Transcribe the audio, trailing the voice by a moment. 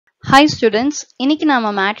Hi students, இன்னைக்கு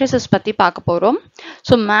நாம matrices பத்தி பார்க்க போறோம்.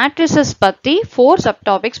 So matrices பத்தி 4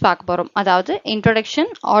 subtopics பார்க்க போறோம். அதாவது introduction,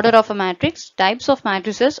 order of a matrix, types of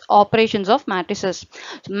matrices, operations of matrices.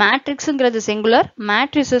 So matrixங்கிறது singular,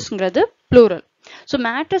 matricesங்கிறது plural. So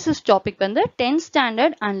matrices topic வந்து 10th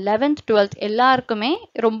standard and 11th 12th எல்லாருக்குமே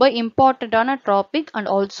ரொம்ப இம்பார்ட்டன்டான டாபிக் and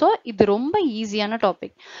also இது ரொம்ப ஈஸியான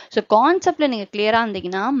டாபிக். ஸோ கான்செப்ட்ல நீங்க கிளியரா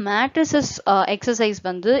இருந்தீங்கன்னா மேட்ரிசஸ் எக்ஸசைஸ்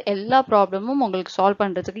வந்து எல்லா ப்ராப்ளமும் உங்களுக்கு சால்வ்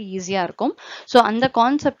பண்றதுக்கு ஈஸியா இருக்கும். ஸோ அந்த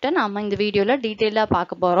கான்செப்டை நாம இந்த வீடியோல டீட்டெயிலா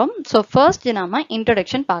பார்க்க போறோம். ஸோ ஃபர்ஸ்ட் நாம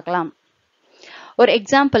இன்ட்ரோடக்ஷன் பார்க்கலாம். ஒரு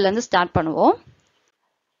எக்ஸாம்பிள்ல இருந்து ஸ்டார்ட் பண்ணுவோம்.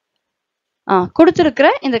 கொடுத்திருக்கிற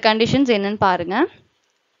இந்த கண்டிஷன்ஸ் என்னன்னு பாருங்க.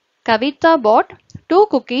 Kavita bought 2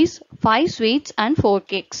 cookies, 5 sweets and 4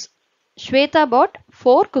 cakes. Shweta bought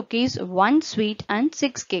 4 cookies, 1 sweet and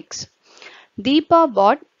 6 cakes. Deepa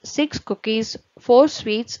bought 6 cookies, 4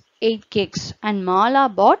 sweets, 8 cakes. And Mala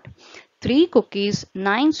bought 3 cookies,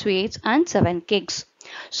 9 sweets and 7 cakes.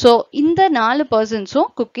 So, இந்த 4 persons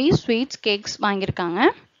cookies, sweets, cakes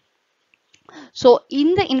வாங்கியிருக்காங்க. So,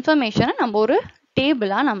 இந்த information நம்ம ஒரு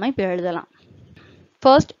டேபிளா நம்ம இப்ப எழுதலாம்.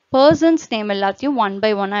 First, person's name எல்லாத்தையும் one by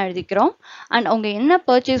one எழுதிக்கிறோம். And அவங்க என்ன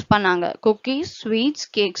purchase பண்ணாங்க, cookies, sweets,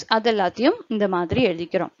 cakes அது எல்லாத்தையும் இந்த மாதிரி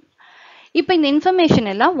எழுதிக்கிறோம். இப்போ இந்த இன்ஃபர்மேஷன்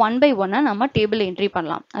எல்லாம் ஒன் பை ஒன்னா நம்ம டேபிள் என்ட்ரி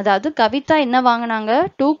பண்ணலாம். அதாவது கவிதா என்ன வாங்கினாங்க,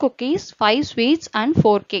 2 cookies, 5 sweets and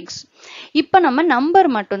 4 cakes. இப்போ நம்ம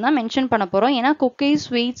நம்பர் மட்டும் தான் மென்ஷன் பண்ண போறோம். ஏன்னா குக்கீஸ்,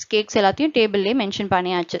 ஸ்வீட்ஸ், கேக்ஸ் எல்லாத்தையும் டேபிள்லயே மென்ஷன்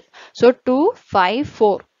பண்ணியாச்சு. ஸோ 2, 5,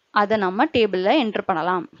 4 அதை நம்ம டேபிள்ல என்டர்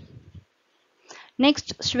பண்ணலாம்.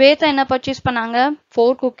 நெக்ஸ்ட் ஸ்வேதா என்ன பர்ச்சேஸ் பண்ணாங்க,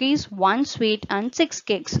 4 cookies, 1 sweet and 6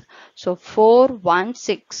 cakes. So 4, 1,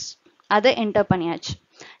 6 அதை என்டர் பண்ணியாச்சு.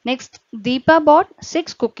 Next Deepa bought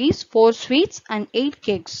 6 cookies, 4 sweets and 8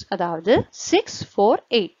 cakes. அதாவது 6, 4,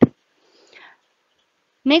 8.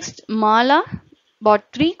 Next Mala bought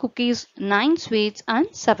 3 cookies, 9 sweets and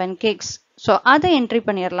 7 cakes. So அதை என்ட்ரி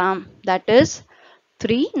பண்ணிடலாம். That is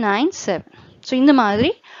 3, 9, 7. ஸோ இந்த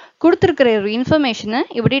மாதிரி கொடுத்துருக்கிற ஒரு இன்ஃபர்மேஷனை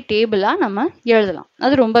இப்படி டேபிளா நம்ம எழுதலாம்.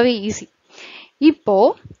 அது ரொம்பவே ஈஸி. இப்போ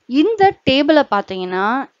இந்த டேபிளை பார்த்தீங்கன்னா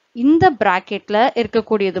இந்த பிராக்கெட்ல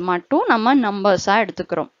இருக்கக்கூடியது மட்டும் நம்ம நம்பர்ஸா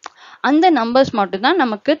எடுத்துக்கிறோம். அந்த நம்பர்ஸ் மட்டும் தான்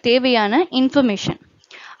நமக்கு தேவையான இன்ஃபர்மேஷன்.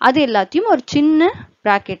 அது எல்லாத்தையும் ஒரு சின்ன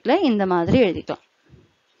பிராக்கெட்ல இந்த மாதிரி எழுதிக்கலாம்.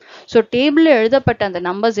 ஸோ டேபிள்ல எழுதப்பட்ட அந்த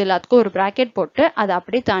நம்பர்ஸ் எல்லாத்துக்கும் ஒரு பிராக்கெட் போட்டு அதை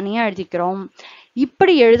அப்படியே தனியா எழுதிக்கிறோம்.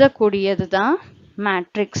 இப்படி எழுதக்கூடியது தான்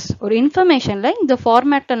மேட்ரிக்ஸ். ஒரு இன்ஃபர்மேஷன்ல இந்த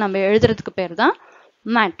ஃபார்மேட்ல நம்ம எழுதுறதுக்கு பேர் தான்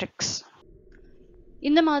மேட்ரிக்ஸ்.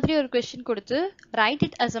 இந்த மாதிரி ஒரு கொஸ்டின் கொடுத்து ரைட்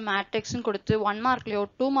இட் அஸ் அ மேட்ரிக்ஸ்னு கொடுத்து 1 மார்க்லயோ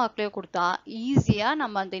 2 மார்க்லயோ கொடுத்தா ஈஸியா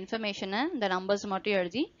நம்ம அந்த இன்ஃபர்மேஷனை இந்த நம்பர்ஸ் மட்டும்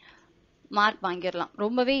எழுதி மார்க் வாங்கிடலாம்.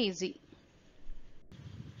 ரொம்பவே ஈஸி.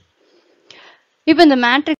 இப்போ இந்த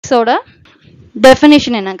மேட்ரிக்ஸோட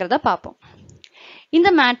டெஃபினிஷன் என்னங்கிறத பார்ப்போம்.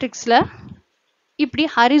 இந்த மேட்ரிக்ஸ்ல இப்படி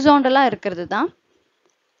ஹரிசாண்டலா இருக்கிறது தான்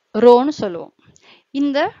ரோன்னு சொல்லுவோம்.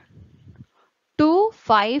 இந்த 2,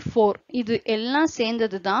 5, 4 இது எல்லாம்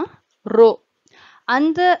சேர்ந்தது தான் ரோ.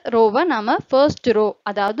 அந்த ரோவை நாம ஃபர்ஸ்ட் ரோ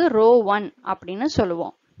அதாவது ரோ 1 அப்படின்னு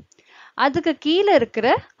சொல்லுவோம். அதுக்கு கீழே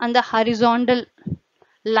இருக்கிற அந்த ஹரிசாண்டல்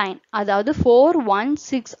லைன் அதாவது 4, 1,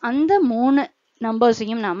 6 அந்த 3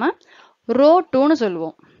 நம்பர்ஸையும் நாம ரோ 2ன்னு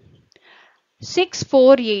சொல்லுவோம். 6,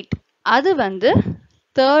 4, 8 அது வந்து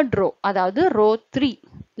தேர்ட் ரோ அதாவது ரோ 3.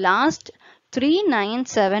 லாஸ்ட் 3, 9,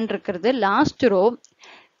 7 இருக்கிறது லாஸ்ட் ரோ,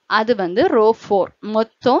 அது வந்து ரோ 4.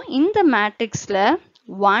 மொத்தம் இந்த மேட்ரிக்ஸ்ல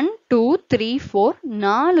 1, 2, 3, 4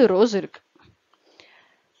 4 ரோஸ் இருக்கு.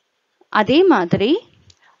 அதே மாதிரி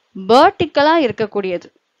வெர்டிக்கலா இருக்கக்கூடியது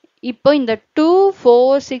இப்போ இந்த 2,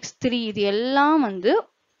 4, 6, 3 இது எல்லாம் வந்து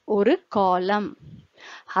ஒரு காலம்.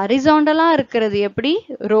 ஹரிசாண்டலா இருக்கிறது எப்படி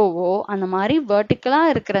ரோவோ அந்த மாதிரி வெர்டிக்கலா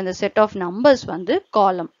இருக்கிற அந்த செட் ஆஃப் நம்பர்ஸ் வந்து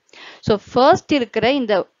காலம். ஸோ ஃபர்ஸ்ட் இருக்கிற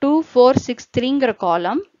இந்த 2, 4, 6, 3ங்கிற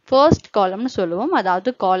காலம் ஃபர்ஸ்ட் காலம்னு சொல்லுவோம், அதாவது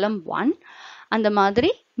காலம் 1. அந்த மாதிரி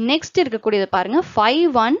நெக்ஸ்ட் இருக்கக்கூடியது பாருங்க 5,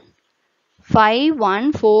 1, 5, 1,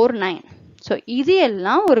 4, 9. ஸோ இது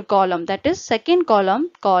எல்லாம் ஒரு காலம், தட் இஸ் செகண்ட் காலம்,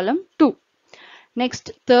 காலம் 2.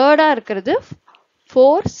 நெக்ஸ்ட் தேர்டா இருக்கிறது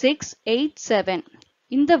 4, 6, 8, 7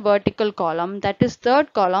 இந்த வெர்டிக்கல் காலம், தட் இஸ்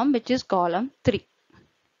தேர்ட் காலம் விச் இஸ் காலம் 3.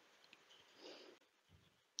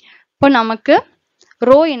 இப்போ நமக்கு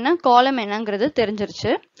ரோ என்ன காலம் என்னங்கிறது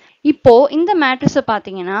தெரிஞ்சிருச்சு. இப்போ இந்த மேட்ரிக்ஸை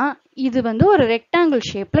பார்த்தீங்கன்னா இது வந்து ஒரு ரெக்டாங்கிள்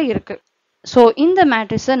ஷேப்ல இருக்கு. ஸோ இந்த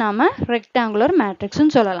மேட்ரிக்ஸை நாம ரெக்டாங்குலர்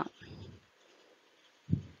மேட்ரிக்ஸ்னு சொல்லலாம்.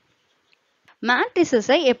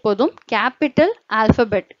 மேட்ரிசஸை எப்போதும் கேபிட்டல்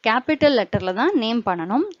ஆல்பபெட் கேபிட்டல் லெட்டர்ல தான் நேம்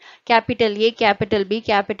பண்ணணும். Capital A, capital B,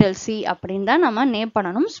 capital C அப்படின்னு தான் நம்ம நேம்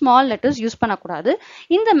பண்ணணும். ஸ்மால் லெட்டர்ஸ் யூஸ் பண்ணக்கூடாது.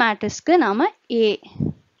 இந்த மேட்ரிக்ஸ்க்கு நாம ஏ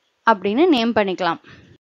அப்படின்னு நேம் பண்ணிக்கலாம்.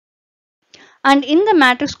 அண்ட் இந்த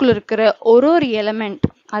மேட்ரிக்ஸ்குள்ள இருக்கிற ஒரு எலிமெண்ட்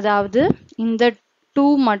அதாவது இந்த 2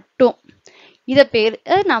 மட்டும் இத பேர்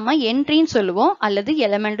நாம என்ட்ரின்னு சொல்லுவோம் அல்லது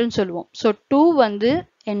எலிமெண்ட்னு சொல்லுவோம். ஸோ 2 வந்து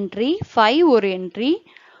என்ட்ரி, 5 ஒரு என்ட்ரி,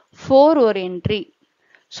 4 ஒரு entry.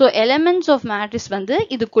 So elements of matrix வந்து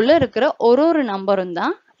இதுக்குள்ள இருக்கிற ஒரு நம்பரும்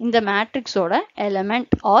தான் இந்த மேட்ரிக்ஸோட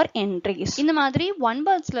எலிமெண்ட் ஆர் என்ட்ரிஸ். இந்த மாதிரி ஒன்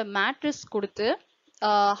வேர்ட்ஸ்ல மேட்ரிக்ஸ் கொடுத்து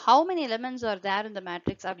ஹவு மெனி எலிமெண்ட்ஸ் ஆர் தேர் இந்த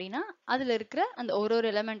மேட்ரிக்ஸ் அப்படின்னா அதுல இருக்கிற அந்த ஒரு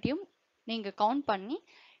எலிமெண்ட்டையும் நீங்க கவுண்ட் பண்ணி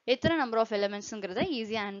எத்தனை நம்பர் ஆஃப் எலிமெண்ட்ஸுங்கிறத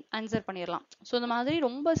ஈஸியாக ஆன்சர் பண்ணிடலாம். ஸோ இந்த மாதிரி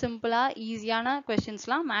ரொம்ப சிம்பிளாக ஈஸியான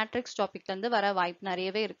கொஸ்டின்ஸ்லாம் மேட்ரிக்ஸ் டாபிக்லேருந்து வர வாய்ப்பு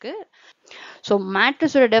நிறையவே இருக்கு. ஸோ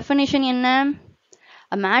மேட்ரிக்ஸோட டெஃபினிஷன் என்ன?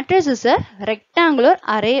 A matrix is a rectangular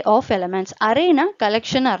array of elements. Arrayனா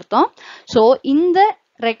collection அர்த்தம். ஸோ இந்த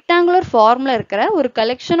ரெக்டாங்குலர் ஃபார்ம்ல இருக்கிற ஒரு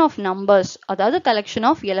கலெக்ஷன் ஆஃப் நம்பர்ஸ், அதாவது கலெக்ஷன்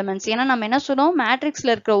ஆஃப் எலிமெண்ட்ஸ். ஏன்னா நம்ம என்ன சொல்லுவோம்,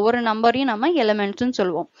 மேட்ரிக்ஸ்ல இருக்கிற ஒவ்வொரு நம்பரையும் நம்ம எலிமெண்ட்ஸ்னு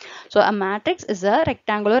சொல்லுவோம். So a matrix is a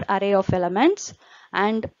rectangular array of elements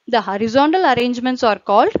and the horizontal arrangements are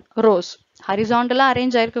called rows. ஹரிசாண்டலா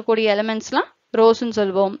arrange ஆயிருக்கக்கூடிய எலிமெண்ட்ஸ்லாம் ரோஸ்ன்னு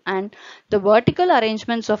சொல்லுவோம். and the vertical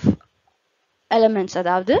arrangements of elements,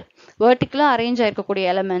 அதாவது vertically arrange ஆயிருக்கக்கூடிய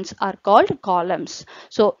elements are called columns.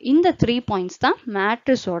 So இந்த 3 points தான்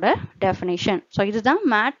மேட்ரிக்ஸோட definition. So இதுதான்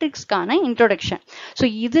மேட்ரிக்ஸ்க்கான introduction. So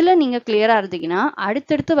இதுல நீங்க கிளியரா இருந்தீங்கன்னா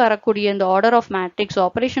அடுத்தடுத்து வரக்கூடிய இந்த order of matrix,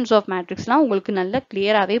 operations of matrixலாம் உங்களுக்கு நல்ல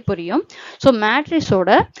கிளியராகவே புரியும். ஸோ மேட்ரிக்ஸோட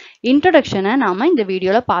இன்ட்ரடக்ஷனை நாம இந்த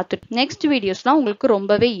வீடியோல பார்த்துட்டு நெக்ஸ்ட் வீடியோஸ்லாம் உங்களுக்கு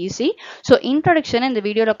ரொம்பவே ஈஸி. ஸோ இன்ட்ரடக்ஷனை இந்த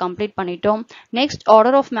வீடியோல கம்ப்ளீட் பண்ணிட்டோம். Next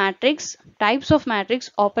order of matrix, types of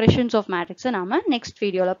matrix, operations of மேட்ரிக்ஸை நாம நெக்ஸ்ட்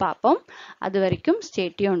வீடியோல பார்ப்போம். அது வரைக்கும் ஸ்டே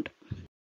டியூன்ட்.